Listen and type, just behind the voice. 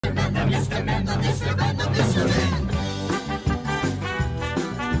Mr. Men, the Mr. Men, the Mr. Men.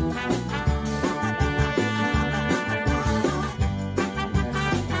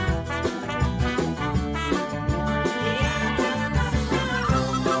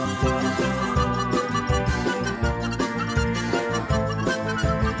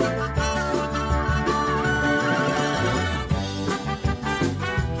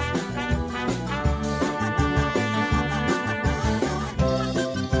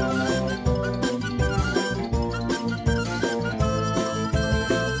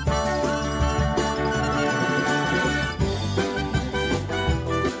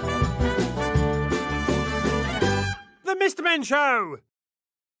 Mr. Men Show!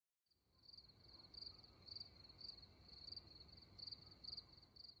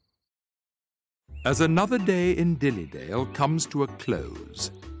 As another day in Dillydale comes to a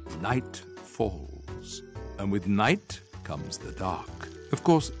close, night falls. And with night comes the dark. Of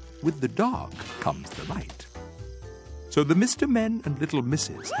course, with the dark comes the light. So the Mr. Men and Little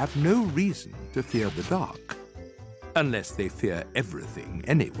Misses have no reason to fear the dark. Unless they fear everything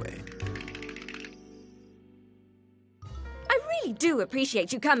anyway. I do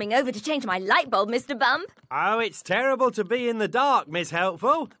appreciate you coming over to change my light bulb, Mr. Bump. Oh, it's terrible to be in the dark, Miss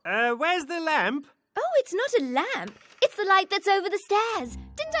Helpful. Where's the lamp? Oh, it's not a lamp. It's the light that's over the stairs.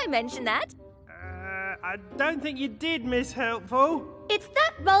 Didn't I mention that? I don't think you did, Miss Helpful. It's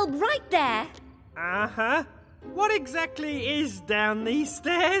that bulb right there. Uh-huh. What exactly is down these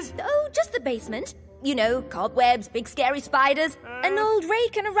stairs? Oh, just the basement. You know, cobwebs, big scary spiders, an old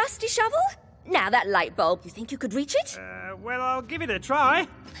rake and a rusty shovel. Now, that light bulb, you think you could reach it? Well, I'll give it a try.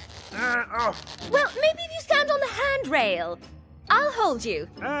 Well, maybe if you stand on the handrail. I'll hold you.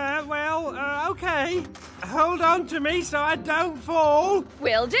 Okay. Hold on to me so I don't fall.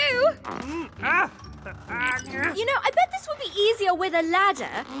 Will do. You know, I bet this would be easier with a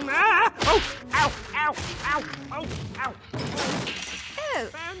ladder. Oh! Ow! Ow! Ow! Oh! Ow! Oh.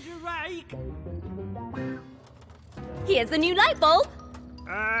 Found your rake. Here's the new light bulb.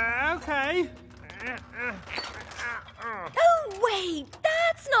 Okay. Oh, wait,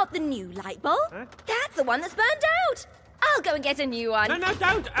 that's not the new light bulb. Huh? That's the one that's burned out. I'll go and get a new one. No,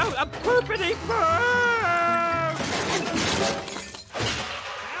 don't. Oh, a poopity poo!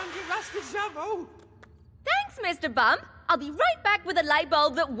 Found your rusty shovel. Thanks, Mr. Bump. I'll be right back with a light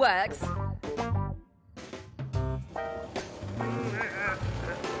bulb that works.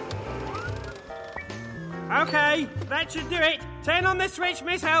 Okay, that should do it. Turn on the switch,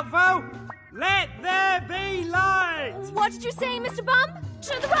 Miss Helpful. Let there be light. What did you say, Mr. Bump?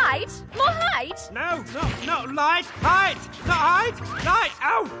 To the right? More height? No, not light. Height. Not height. Light.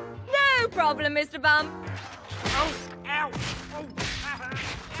 Ow. No problem, Mr. Bump. Oh, ow. Oh, ow.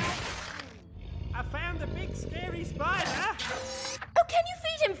 I found a big scary spider. Oh, can you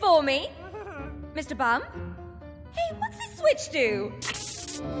feed him for me? Mr. Bump? Hey, what's this switch do?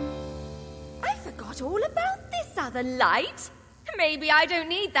 I forgot all about this other light. Maybe I don't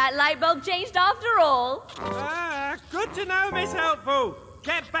need that light bulb changed after all. Good to know, Miss Helpful.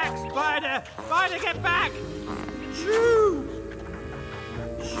 Get back, Spider. Spider, get back. Shoo!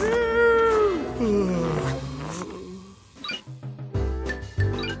 Shoo!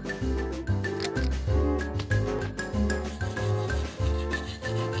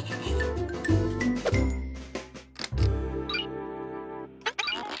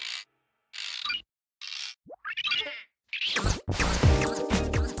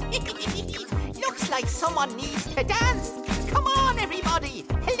 Looks like someone needs to dance. Come on, everybody.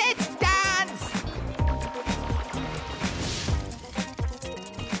 Let's dance.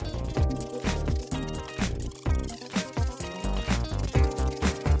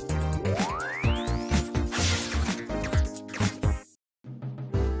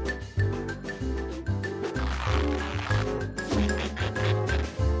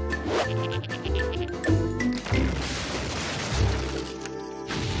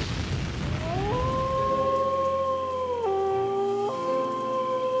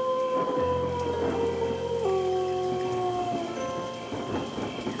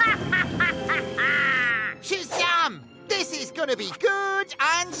 Shazam! This is gonna be good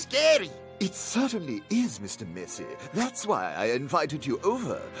and scary. It certainly is, Mr. Messi. That's why I invited you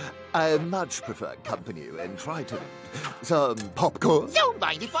over. I much prefer company when frightened. Some popcorn? Don't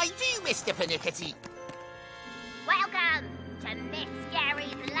mind if I do, Mr. Pernickety. Welcome to Miss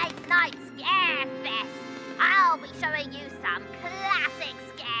Scary's Late Night Scare Fest. I'll be showing you some classic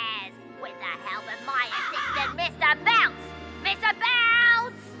scares with the help of my assistant, Mr. Bounce. Mr.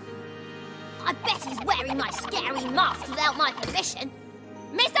 Bounce! I bet he's wearing my scary mask without my permission.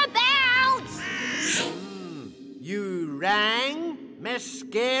 Mr. Bounce! You rang, Miss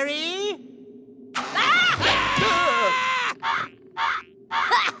Scary? Scary?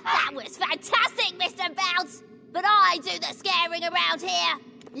 That was fantastic, Mr. Bounce! But I do the scaring around here.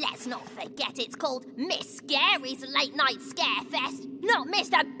 Let's not forget it's called Miss Scary's Late Night Scarefest, not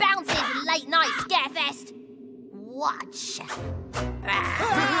Mr. Bounce's Late Night Scarefest. Watch.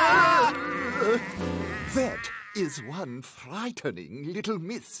 That is one frightening little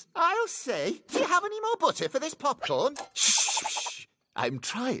miss. I'll say. Do you have any more butter for this popcorn? Shh! I'm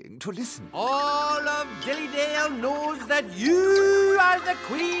trying to listen. All of Dillydale knows that you are the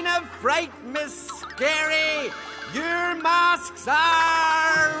Queen of Fright, Miss Scary. Your masks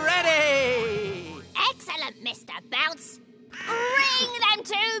are ready. Excellent, Mr. Bounce. Bring them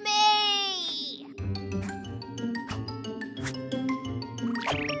to me.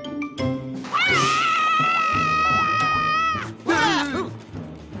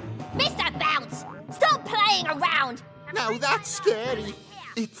 Mr. Bounce, stop playing around. Now that's scary.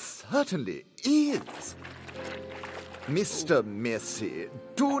 It certainly is. Mr. Messy,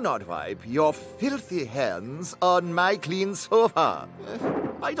 do not wipe your filthy hands on my clean sofa.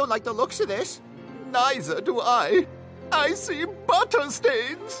 I don't like the looks of this. Neither do I. I see butter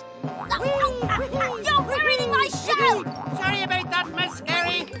stains. You're ruining my show. Sorry about that, Miss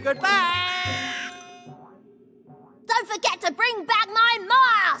Scary. Goodbye. Don't forget to bring back my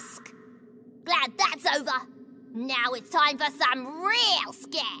mask. Glad that's over. Now it's time for some real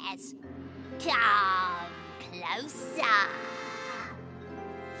scares. Come closer.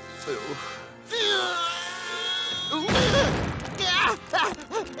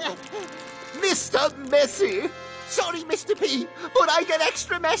 Mr. Messy! Sorry, Mr. P, but I get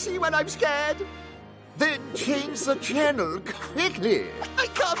extra messy when I'm scared. Then change the channel quickly. I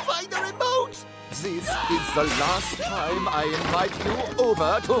can't find the remote. This is the last time I invite you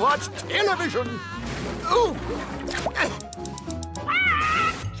over to watch television. Oh!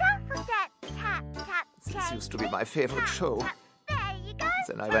 Don't forget tap, tap, This used to be my favorite show. There you go.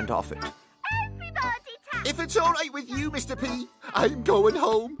 Then I went off it. Everybody tap. If it's all right with you, Mr. P, I'm going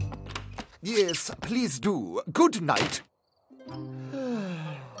home. Yes, please do. Good night.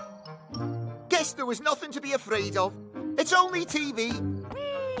 Guess there was nothing to be afraid of. It's only TV.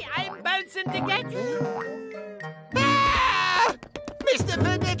 I'm bouncing to get you. Ah! Mr.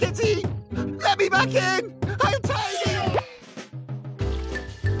 Pernickety! Let me back in! I'll tidy you!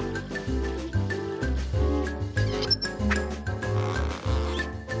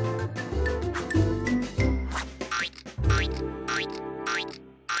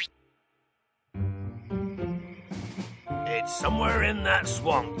 It's somewhere in that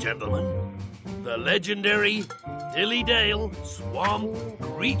swamp, gentlemen. The legendary Dillydale Swamp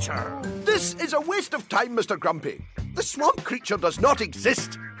Creature. This is a waste of time, Mr. Grumpy. The swamp creature does not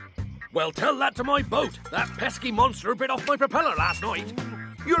exist. Well, tell that to my boat. That pesky monster bit off my propeller last night.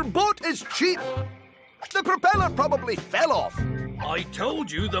 Your boat is cheap. The propeller probably fell off. I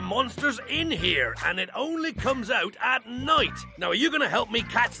told you the monster's in here, and it only comes out at night. Now, are you going to help me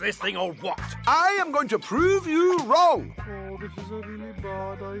catch this thing or what? I am going to prove you wrong. Oh, this is a really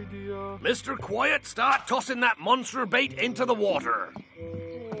bad idea. Mr. Quiet, start tossing that monster bait into the water.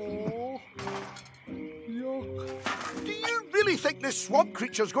 Oh, yuck. Do you really think this swamp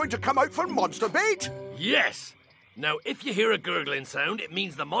creature's going to come out for monster bait? Yes. Now, if you hear a gurgling sound, it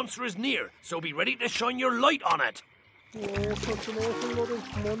means the monster is near, so be ready to shine your light on it. Oh, such an awful lot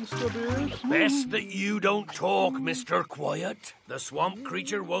of monster bait. Best that you don't talk, Mr. Quiet. The swamp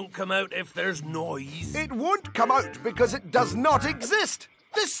creature won't come out if there's noise. It won't come out because it does not exist.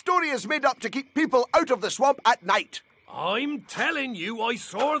 This story is made up to keep people out of the swamp at night. I'm telling you, I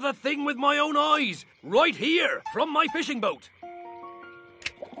saw the thing with my own eyes, right here, from my fishing boat.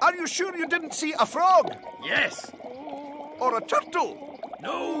 Are you sure you didn't see a frog? Yes. Or a turtle?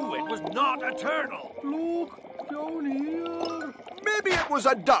 No, it was not a turtle. Look, down here. Maybe it was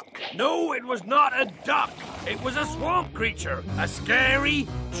a duck. No, it was not a duck. It was a swamp creature. A scary,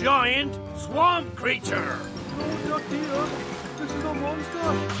 giant swamp creature. No duck here. This is a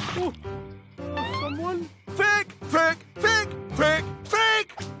monster. Oh, someone? Fake, fake, fake, fake,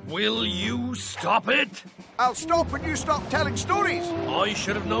 fake! Will you stop it? I'll stop when you stop telling stories. I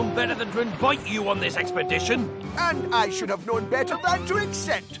should have known better than to invite you on this expedition. And I should have known better than to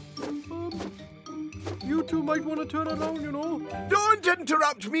accept. You two might want to turn around, you know. Don't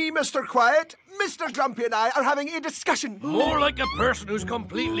interrupt me, Mr. Quiet. Mr. Grumpy and I are having a discussion. More like a person who's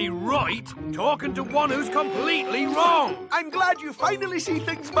completely right talking to one who's completely wrong. I'm glad you finally see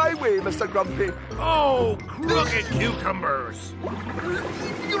things my way, Mr. Grumpy. Oh, crooked cucumbers. It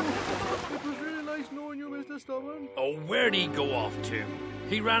was really nice knowing you, Mr. Stubborn. Oh, where'd he go off to?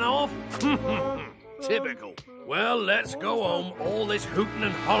 He ran off? Typical. Well, let's go home. All this hooting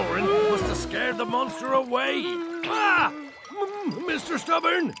and hollering must have scared the monster away. Ah! Mr.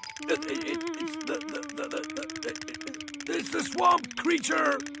 Stubborn! It's the swamp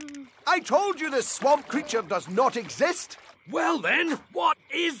creature! I told you this swamp creature does not exist. Well then, what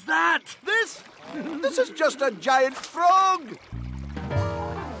is that? This is just a giant frog.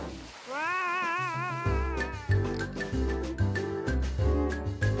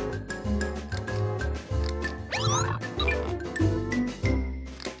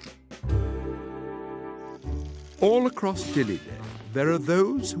 All across Dillydale, there are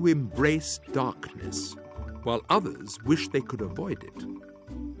those who embrace darkness, while others wish they could avoid it.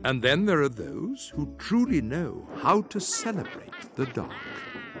 And then there are those who truly know how to celebrate the dark.